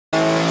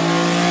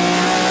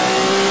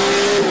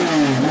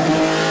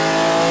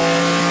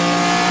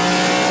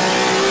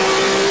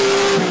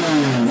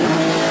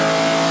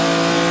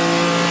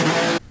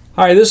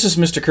Hi, this is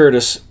Mr.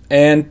 Curtis,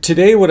 and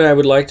today what I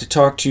would like to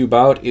talk to you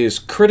about is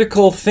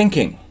critical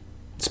thinking,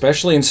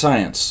 especially in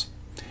science.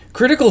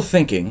 Critical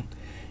thinking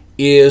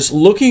is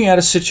looking at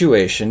a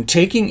situation,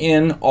 taking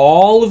in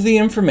all of the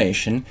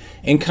information,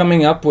 and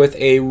coming up with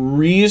a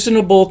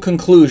reasonable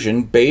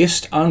conclusion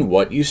based on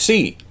what you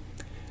see.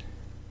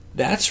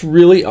 That's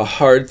really a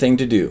hard thing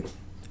to do,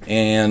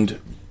 and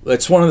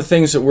that's one of the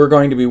things that we're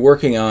going to be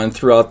working on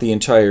throughout the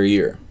entire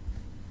year.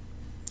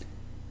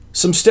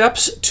 Some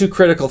steps to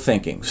critical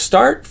thinking.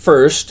 Start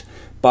first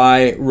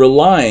by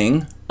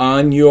relying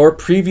on your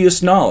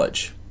previous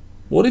knowledge.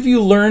 What have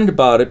you learned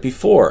about it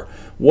before?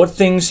 What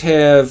things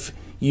have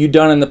you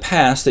done in the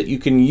past that you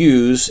can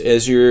use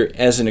as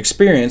an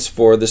experience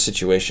for the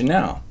situation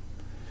now?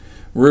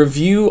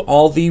 Review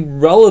all the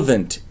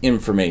relevant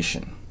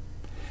information.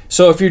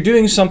 So if you're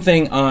doing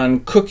something on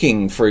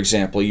cooking, for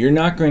example, you're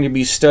not going to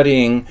be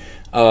studying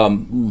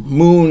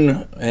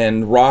moon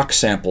and rock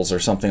samples or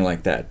something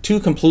like that. Two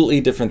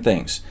completely different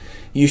things.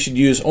 You should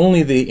use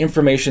only the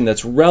information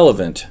that's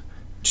relevant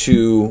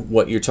to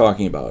what you're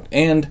talking about.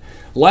 And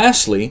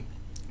lastly,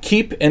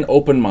 keep an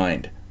open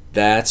mind.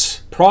 That's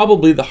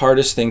probably the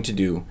hardest thing to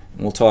do.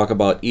 And we'll talk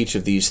about each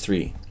of these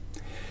three.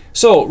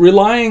 So,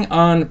 relying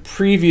on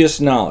previous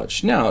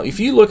knowledge. Now, if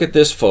you look at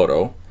this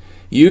photo,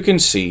 you can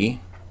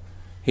see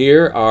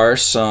here are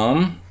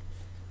some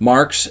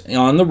marks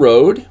on the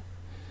road.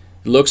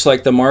 It looks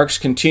like the marks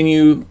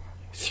continue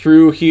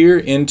through here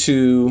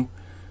into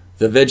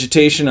the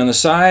vegetation on the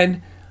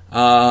side.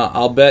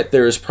 I'll bet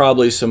there's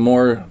probably some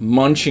more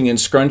munching and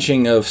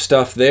scrunching of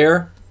stuff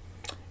there.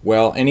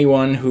 Well,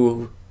 anyone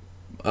who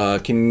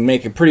can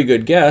make a pretty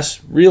good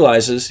guess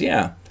realizes,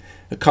 yeah,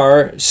 a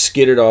car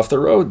skidded off the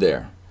road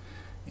there.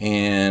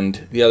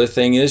 And the other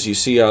thing is, you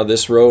see how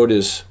this road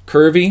is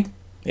curvy?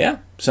 Yeah,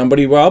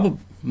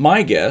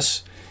 my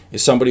guess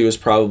is somebody was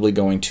probably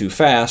going too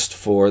fast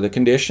for the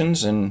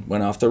conditions and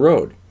went off the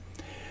road.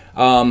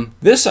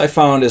 This I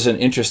found is an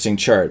interesting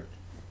chart.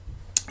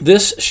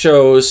 This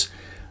shows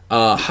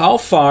how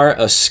far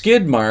a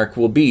skid mark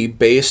will be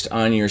based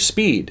on your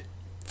speed.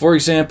 For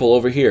example,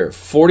 over here,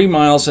 40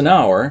 miles an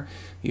hour,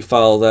 you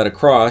follow that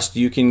across,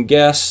 you can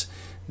guess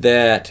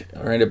that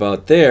right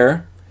about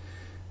there,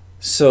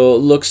 so it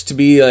looks to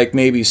be like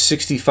maybe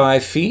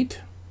 65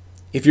 feet.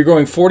 If you're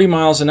going 40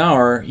 miles an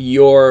hour,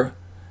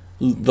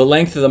 the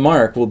length of the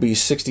mark will be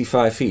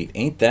 65 feet.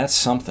 Ain't that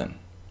something?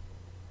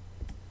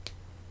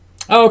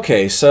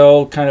 Okay,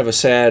 so kind of a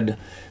sad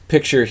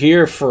picture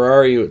here.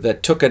 Ferrari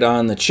that took it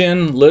on the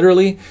chin,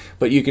 literally.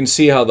 But you can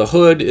see how the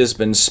hood has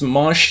been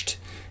smushed.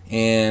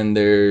 And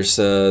there's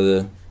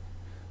the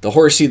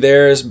horsey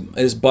there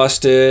is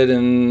busted.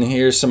 And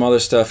here's some other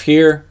stuff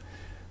here.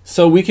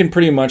 So we can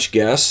pretty much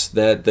guess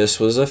that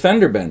this was a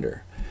fender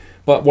bender.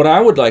 But what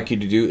I would like you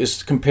to do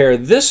is compare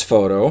this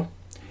photo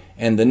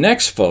and the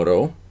next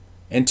photo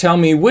and tell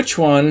me which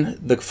one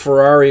the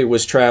Ferrari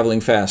was traveling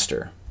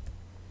faster.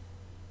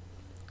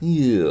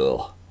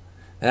 Ew.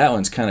 That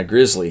one's kind of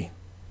grisly,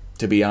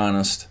 to be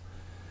honest.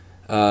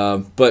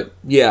 But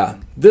yeah,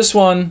 this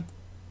one,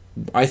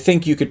 I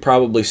think you could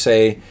probably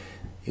say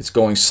it's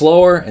going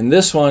slower, and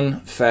this one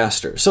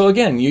faster. So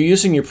again, you're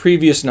using your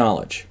previous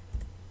knowledge.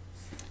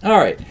 All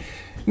right.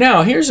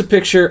 Now, here's a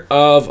picture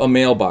of a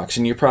mailbox,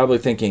 and you're probably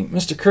thinking,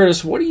 Mr.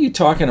 Curtis, what are you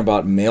talking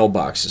about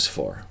mailboxes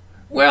for?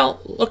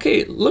 Well,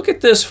 okay, look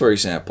at this, for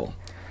example.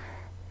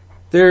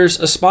 There's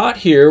a spot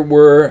here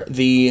where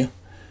the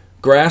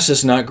grass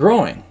is not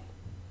growing.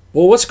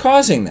 Well, what's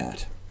causing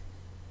that?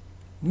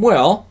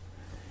 Well,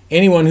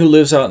 anyone who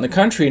lives out in the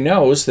country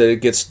knows that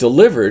it gets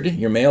delivered,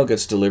 your mail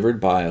gets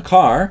delivered by a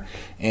car,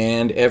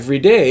 and every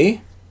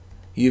day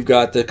you've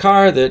got the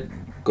car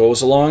that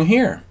goes along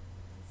here.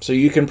 So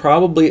you can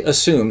probably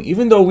assume,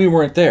 even though we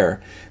weren't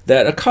there,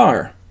 that a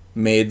car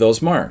made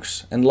those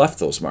marks and left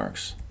those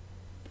marks.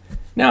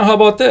 Now, how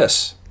about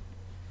this?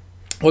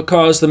 What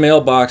caused the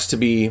mailbox to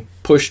be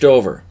pushed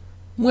over?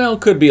 Well,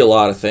 it could be a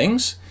lot of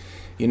things.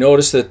 You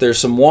notice that there's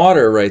some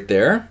water right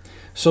there.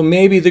 So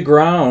maybe the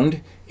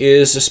ground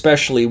is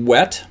especially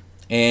wet,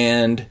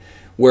 and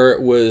where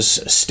it was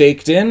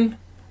staked in,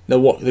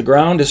 the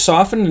ground is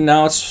softened and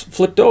now it's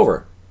flipped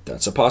over.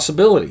 That's a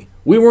possibility.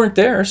 We weren't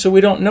there, so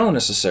we don't know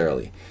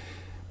necessarily.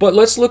 But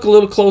let's look a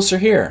little closer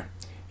here.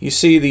 You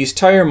see these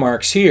tire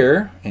marks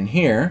here and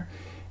here.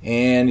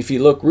 And if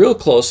you look real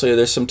closely,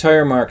 there's some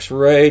tire marks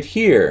right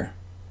here.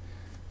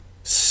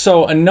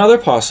 So another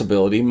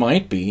possibility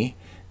might be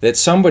that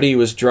somebody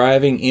was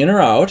driving in or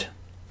out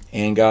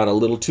and got a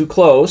little too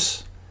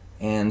close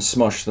and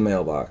smushed the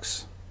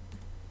mailbox.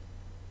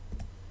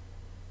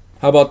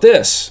 How about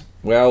this?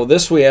 Well,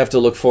 this we have to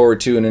look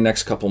forward to in the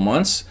next couple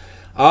months.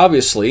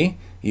 Obviously,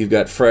 you've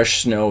got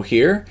fresh snow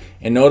here.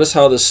 And notice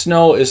how the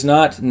snow is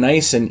not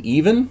nice and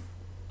even.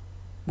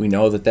 We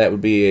know that that would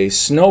be a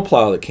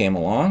snowplow that came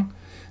along.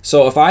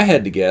 So if I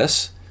had to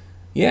guess,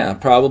 yeah,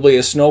 probably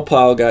a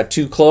snowplow got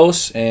too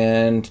close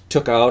and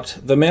took out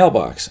the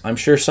mailbox. I'm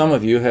sure some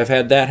of you have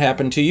had that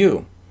happen to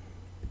you.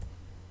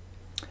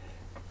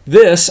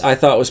 This I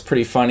thought was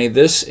pretty funny.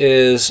 This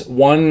is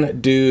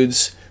one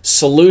dude's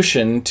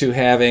solution to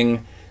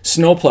having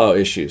snowplow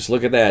issues.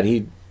 Look at that.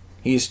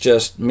 He's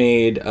just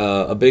made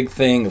a big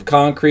thing of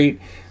concrete,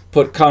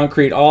 put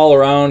concrete all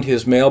around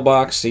his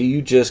mailbox. So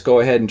you just go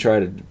ahead and try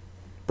to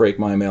break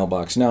my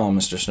mailbox now,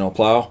 Mr.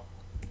 Snowplow.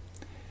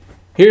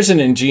 Here's an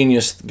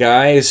ingenious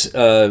guy's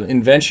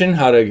invention,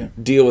 how to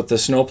deal with the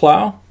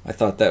snowplow. I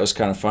thought that was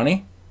kind of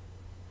funny.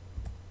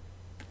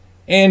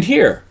 And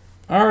here,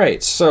 all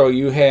right, so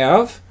you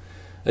have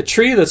a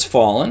tree that's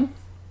fallen,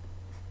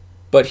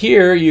 but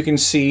here you can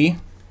see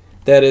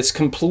that it's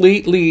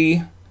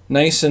completely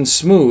nice and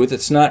smooth.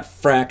 It's not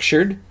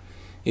fractured.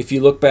 If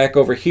you look back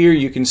over here,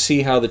 you can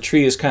see how the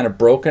tree is kind of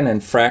broken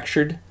and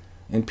fractured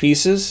in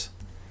pieces.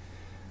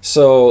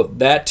 So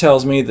that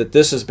tells me that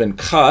this has been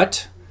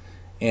cut,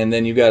 and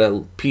then you've got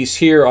a piece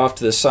here off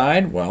to the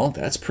side. Well,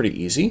 that's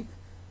pretty easy.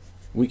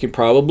 We can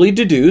probably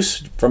deduce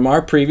from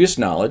our previous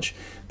knowledge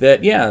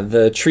that, yeah,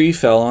 the tree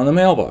fell on the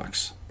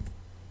mailbox.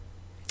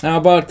 How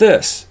about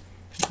this?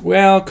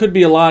 Well, it could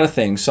be a lot of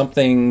things.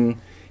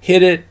 Something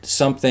hit it,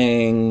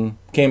 something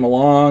came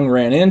along,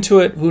 ran into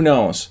it, who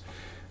knows?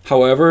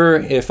 However,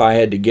 if I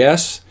had to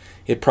guess,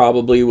 it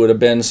probably would have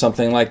been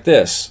something like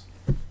this,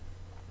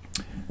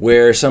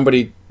 where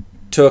somebody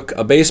took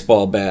a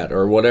baseball bat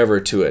or whatever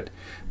to it.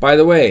 By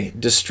the way,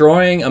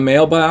 destroying a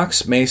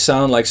mailbox may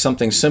sound like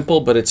something simple,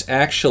 but it's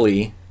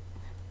actually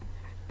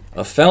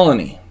a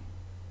felony.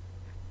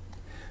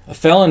 A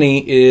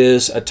felony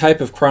is a type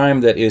of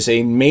crime that is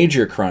a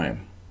major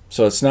crime.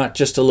 So it's not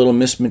just a little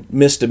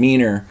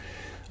misdemeanor,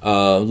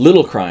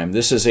 little crime.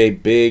 This is a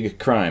big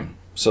crime.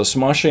 So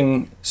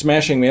smashing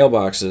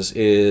mailboxes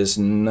is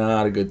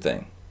not a good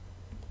thing.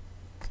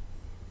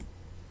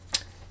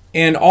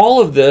 And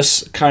all of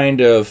this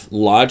kind of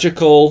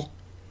logical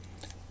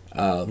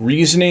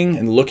reasoning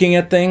and looking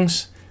at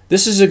things,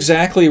 this is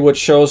exactly what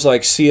shows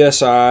like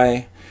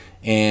CSI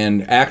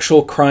and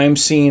actual crime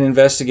scene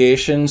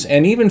investigations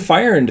and even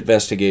fire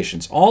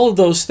investigations. All of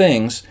those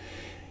things,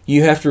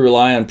 you have to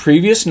rely on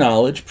previous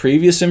knowledge,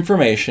 previous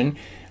information,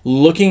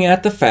 looking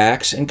at the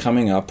facts and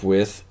coming up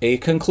with a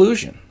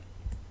conclusion.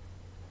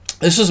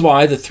 This is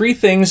why the three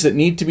things that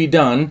need to be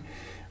done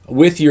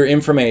with your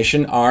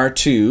information are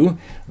to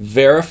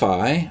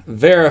verify,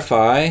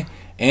 verify,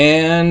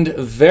 and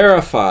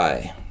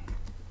verify.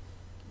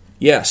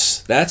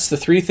 Yes, that's the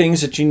three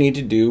things that you need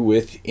to do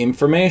with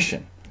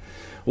information.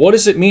 What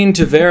does it mean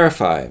to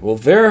verify? Well,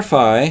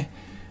 verify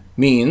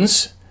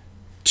means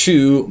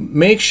to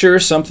make sure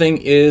something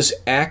is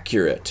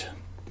accurate.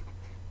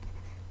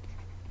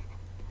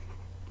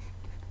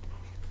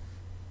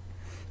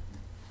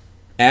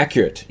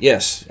 Accurate,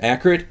 yes,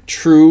 accurate,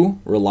 true,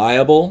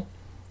 reliable.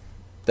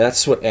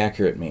 That's what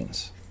accurate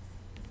means.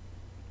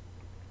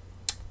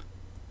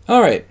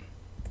 All right.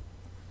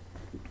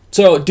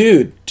 So,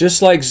 dude,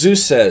 just like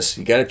Zeus says,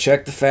 you got to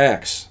check the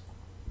facts.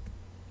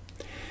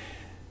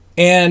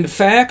 And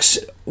facts,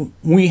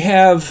 we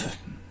have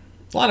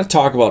a lot of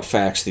talk about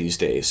facts these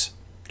days,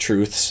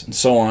 truths and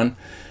so on.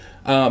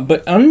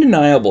 But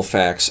undeniable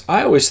facts,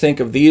 I always think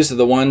of these are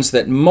the ones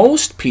that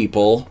most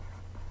people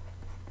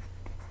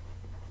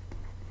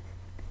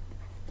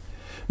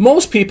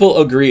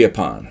agree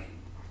upon.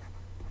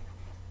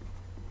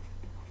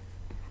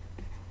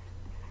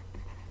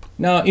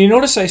 Now, you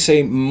notice I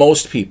say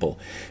most people,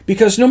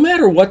 because no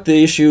matter what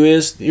the issue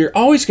is, you're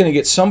always going to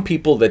get some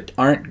people that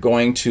aren't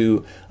going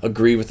to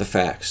agree with the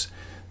facts.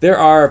 There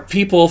are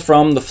people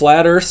from the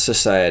Flat Earth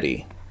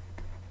Society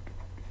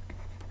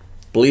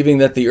believing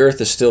that the Earth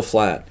is still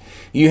flat.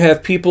 You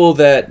have people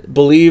that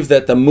believe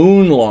that the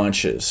moon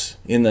launches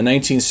in the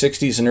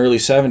 1960s and early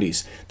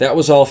 70s, that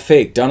was all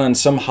fake, done on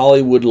some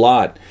Hollywood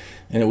lot,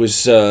 and it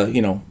was,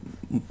 it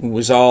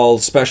was all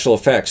special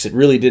effects. It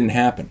really didn't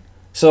happen.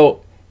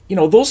 So,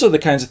 those are the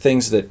kinds of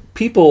things that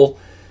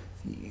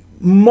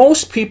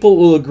most people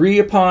will agree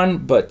upon,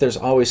 but there's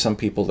always some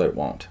people that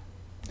won't.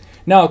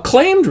 Now,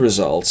 claimed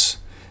results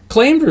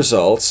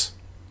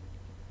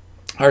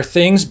are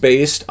things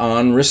based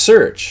on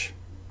research.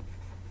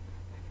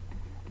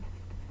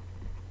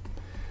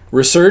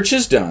 Research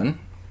is done,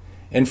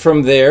 and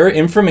from there,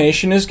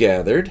 information is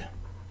gathered,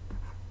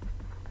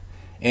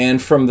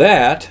 and from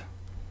that,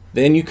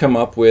 then you come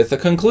up with a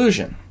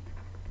conclusion.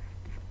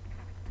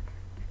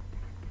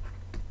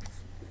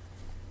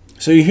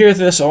 So you hear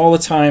this all the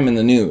time in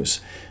the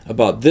news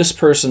about this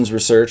person's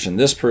research and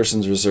this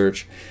person's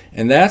research,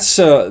 and that's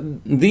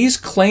these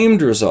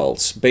claimed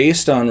results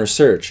based on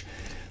research.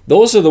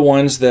 Those are the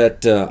ones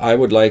that I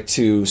would like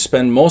to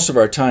spend most of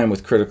our time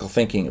with critical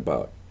thinking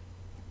about.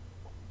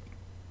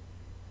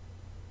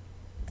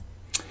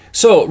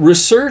 So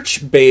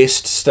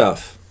research-based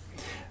stuff.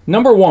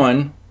 Number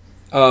one,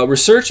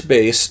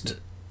 research-based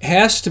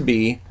has to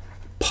be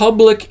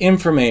public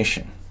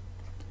information.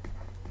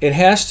 It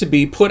has to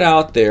be put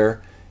out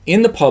there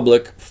in the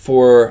public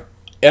for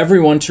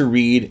everyone to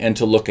read and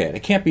to look at.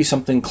 It can't be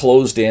something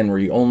closed in where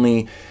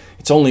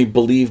it's only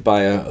believed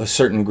by a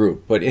certain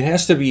group, but it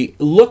has to be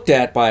looked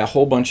at by a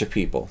whole bunch of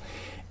people.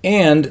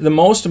 And the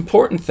most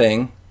important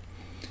thing,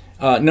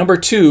 number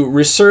two,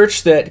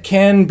 research that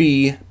can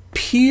be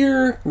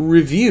peer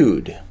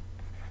reviewed.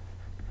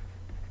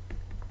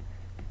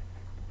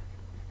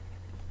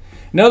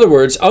 In other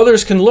words,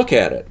 others can look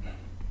at it.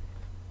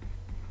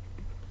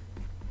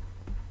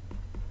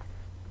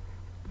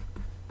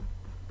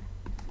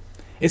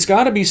 It's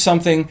got to be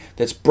something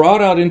that's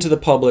brought out into the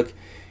public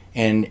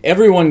and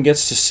everyone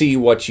gets to see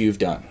what you've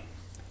done.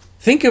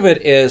 Think of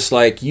it as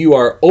like you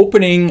are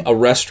opening a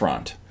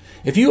restaurant.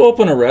 If you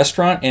open a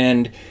restaurant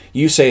and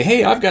you say,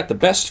 hey, I've got the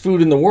best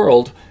food in the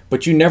world,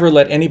 but you never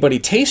let anybody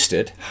taste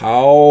it,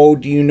 how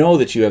do you know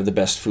that you have the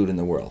best food in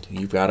the world?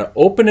 You've got to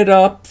open it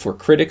up for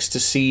critics to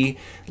see,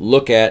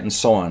 look at, and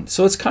so on.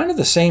 So it's kind of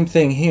the same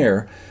thing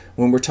here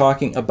when we're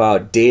talking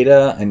about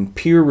data and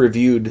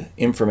peer-reviewed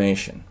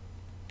information.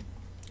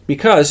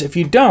 Because if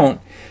you don't,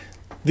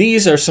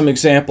 these are some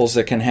examples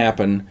that can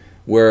happen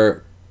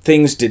where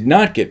things did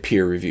not get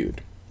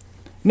peer-reviewed.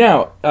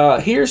 Now,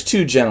 here's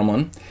two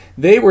gentlemen.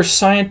 They were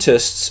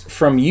scientists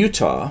from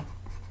Utah,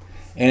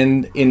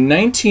 and in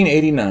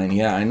 1989,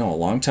 yeah, I know, a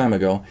long time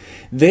ago,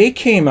 they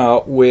came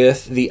out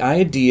with the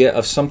idea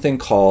of something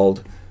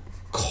called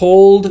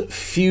cold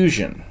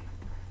fusion.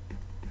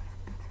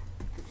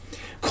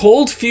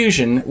 Cold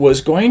fusion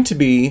was going to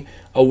be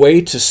a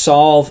way to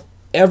solve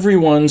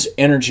everyone's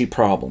energy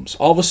problems.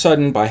 All of a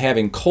sudden, by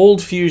having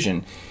cold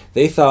fusion,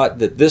 they thought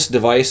that this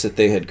device that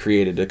they had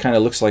created, it kind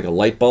of looks like a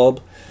light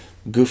bulb,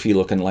 goofy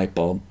looking light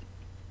bulb,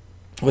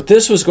 but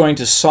this was going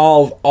to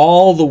solve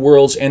all the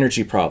world's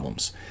energy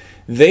problems.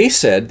 They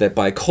said that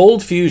by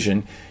cold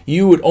fusion,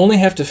 you would only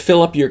have to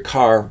fill up your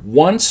car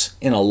once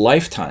in a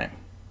lifetime.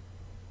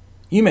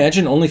 You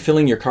imagine only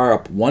filling your car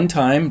up one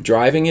time,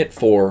 driving it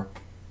for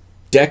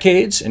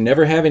decades and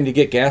never having to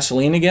get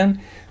gasoline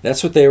again?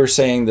 That's what they were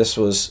saying this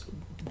was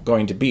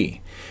going to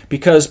be.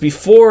 Because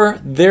before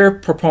their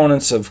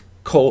proponents of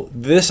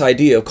this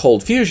idea of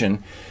cold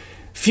fusion,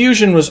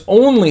 fusion was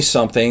only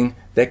something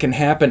that can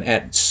happen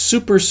at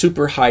super,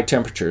 super high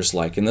temperatures,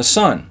 like in the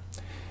sun.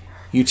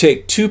 You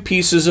take two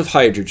pieces of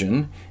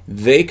hydrogen,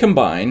 they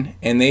combine,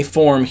 and they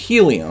form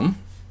helium,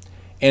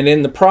 and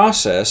in the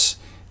process,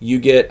 you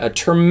get a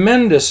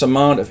tremendous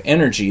amount of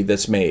energy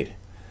that's made.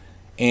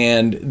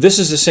 And this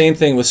is the same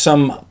thing with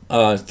some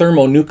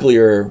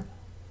thermonuclear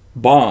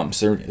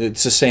bombs.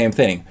 It's the same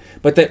thing.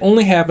 But that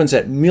only happens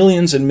at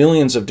millions and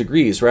millions of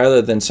degrees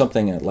rather than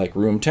something at like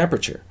room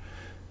temperature.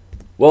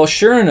 Well,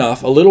 sure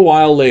enough, a little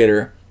while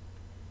later,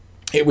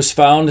 it was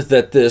found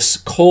that this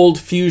cold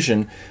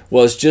fusion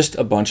was just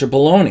a bunch of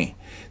baloney.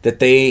 That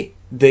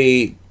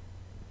they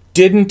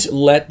didn't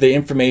let the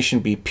information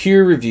be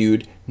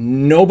peer-reviewed.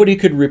 Nobody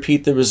could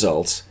repeat the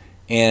results.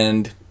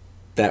 And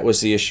that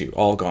was the issue.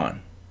 All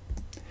gone.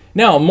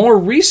 Now, more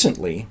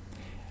recently,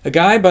 a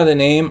guy by the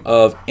name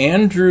of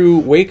Andrew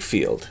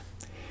Wakefield,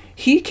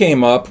 he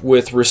came up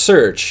with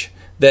research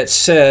that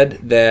said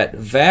that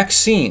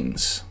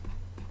vaccines,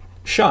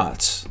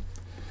 shots,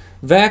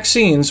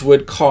 vaccines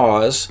would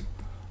cause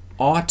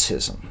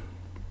autism.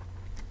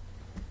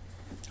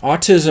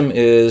 Autism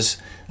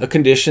is a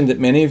condition that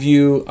many of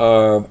you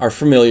are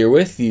familiar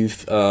with. You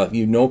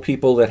know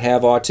people that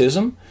have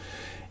autism.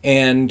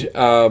 And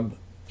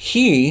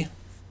he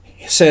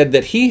said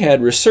that he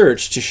had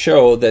research to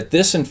show that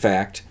this, in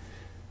fact,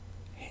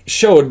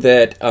 showed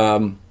that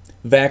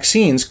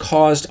vaccines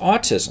caused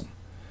autism.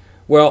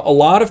 Well, a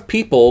lot of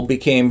people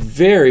became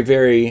very,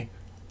 very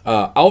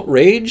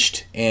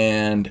outraged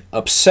and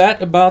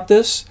upset about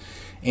this.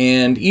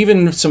 And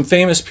even some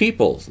famous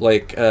people,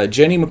 like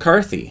Jenny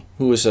McCarthy,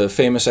 who was a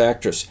famous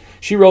actress,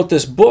 she wrote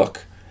this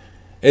book.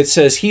 It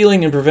says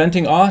Healing and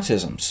Preventing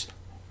Autism.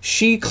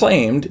 She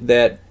claimed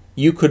that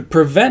you could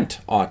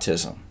prevent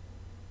autism.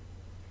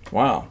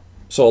 Wow.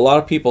 So a lot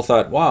of people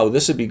thought, wow,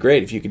 this would be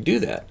great if you could do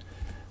that.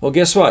 Well,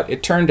 guess what?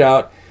 It turned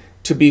out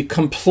to be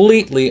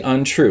completely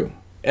untrue.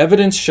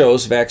 Evidence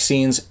shows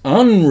vaccines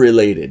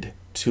unrelated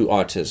to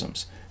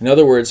autism. In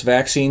other words,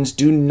 vaccines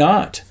do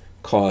not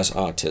cause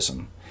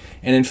autism.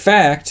 And in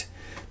fact,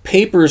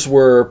 papers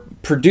were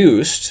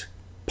produced,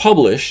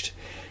 published,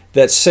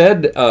 that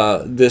said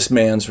this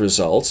man's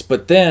results,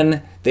 but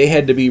then they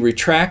had to be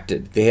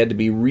retracted. They had to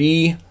be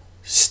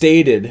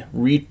restated,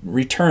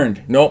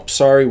 returned. Nope,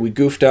 sorry, we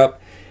goofed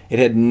up. It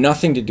had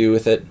nothing to do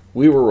with it.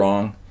 We were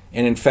wrong.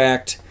 And in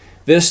fact,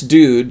 this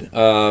dude,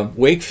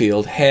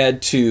 Wakefield,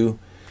 had to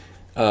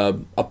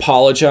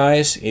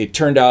apologize. It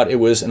turned out it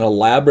was an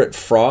elaborate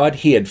fraud.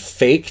 He had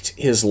faked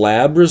his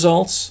lab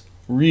results.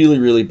 Really,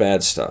 really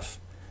bad stuff.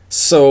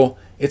 So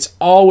it's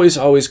always,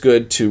 always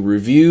good to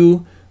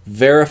review,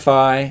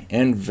 verify,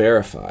 and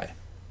verify.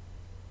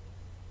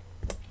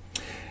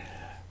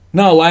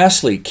 Now,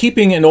 lastly,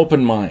 keeping an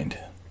open mind.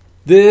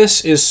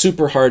 This is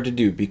super hard to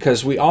do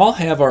because we all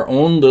have our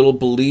own little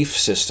belief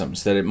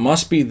systems that it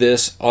must be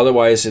this,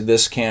 otherwise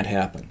this can't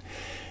happen.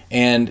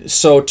 And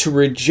so to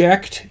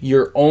reject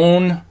your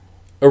own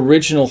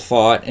original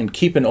thought and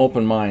keep an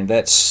open mind,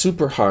 that's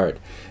super hard.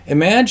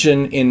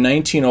 Imagine in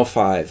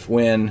 1905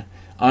 when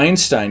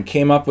Einstein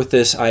came up with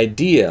this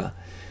idea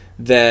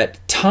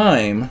that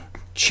time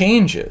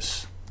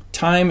changes.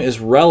 Time is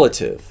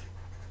relative,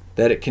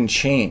 that it can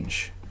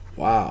change.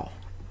 Wow.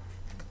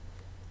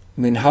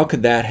 I mean, how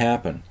could that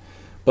happen?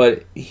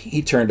 But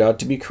he turned out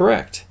to be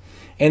correct.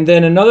 And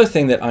then another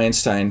thing that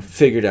Einstein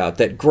figured out,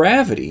 that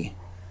gravity,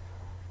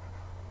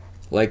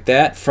 like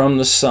that from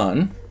the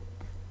sun,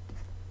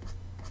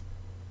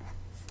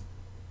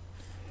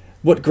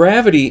 what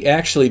gravity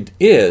actually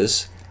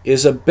is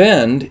a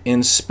bend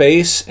in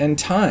space and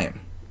time.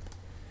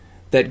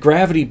 That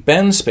gravity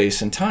bends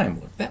space and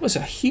time. That was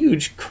a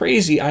huge,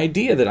 crazy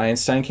idea that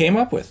Einstein came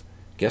up with.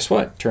 Guess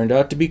what? Turned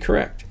out to be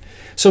correct.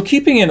 So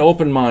keeping an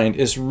open mind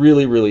is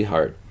really, really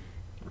hard.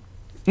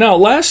 Now,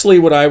 lastly,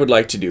 what I would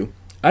like to do,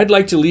 I'd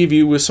like to leave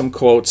you with some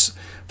quotes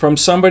from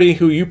somebody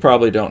who you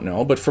probably don't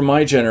know, but from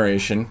my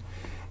generation.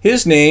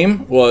 His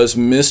name was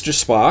Mr.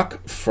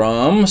 Spock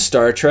from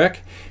Star Trek,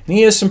 and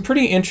he has some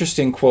pretty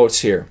interesting quotes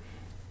here.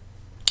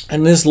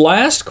 And his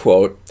last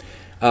quote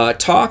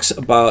talks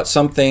about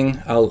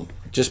something, I'll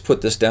just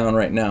put this down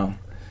right now,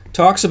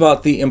 talks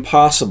about the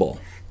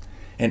impossible.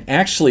 And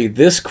actually,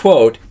 this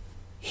quote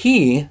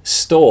he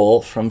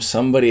stole from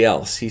somebody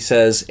else. He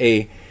says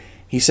a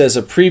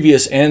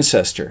previous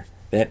ancestor.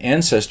 That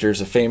ancestor is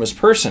a famous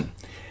person.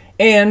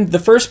 And the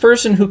first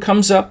person who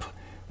comes up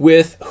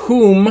with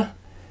whom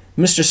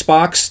Mr.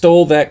 Spock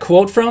stole that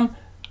quote from,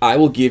 I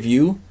will give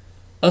you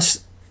a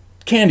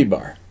candy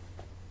bar.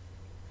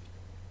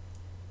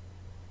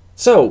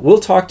 So, we'll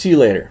talk to you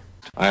later.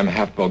 I am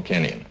half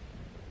Vulcanian.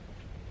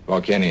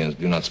 Vulcanians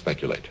do not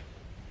speculate.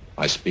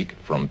 I speak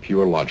from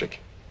pure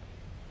logic.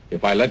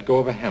 If I let go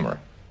of a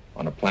hammer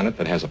on a planet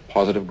that has a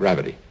positive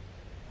gravity,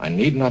 I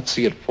need not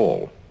see it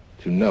fall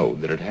to know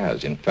that it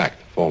has, in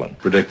fact, fallen.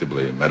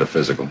 Predictably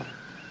metaphysical.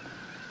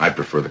 I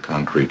prefer the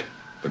concrete,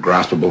 the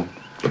graspable,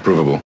 the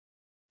provable.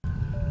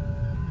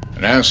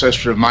 An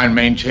ancestor of mine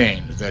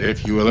maintained that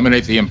if you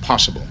eliminate the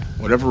impossible,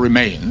 whatever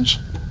remains,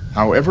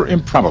 however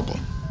improbable,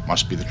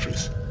 must be the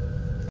truth.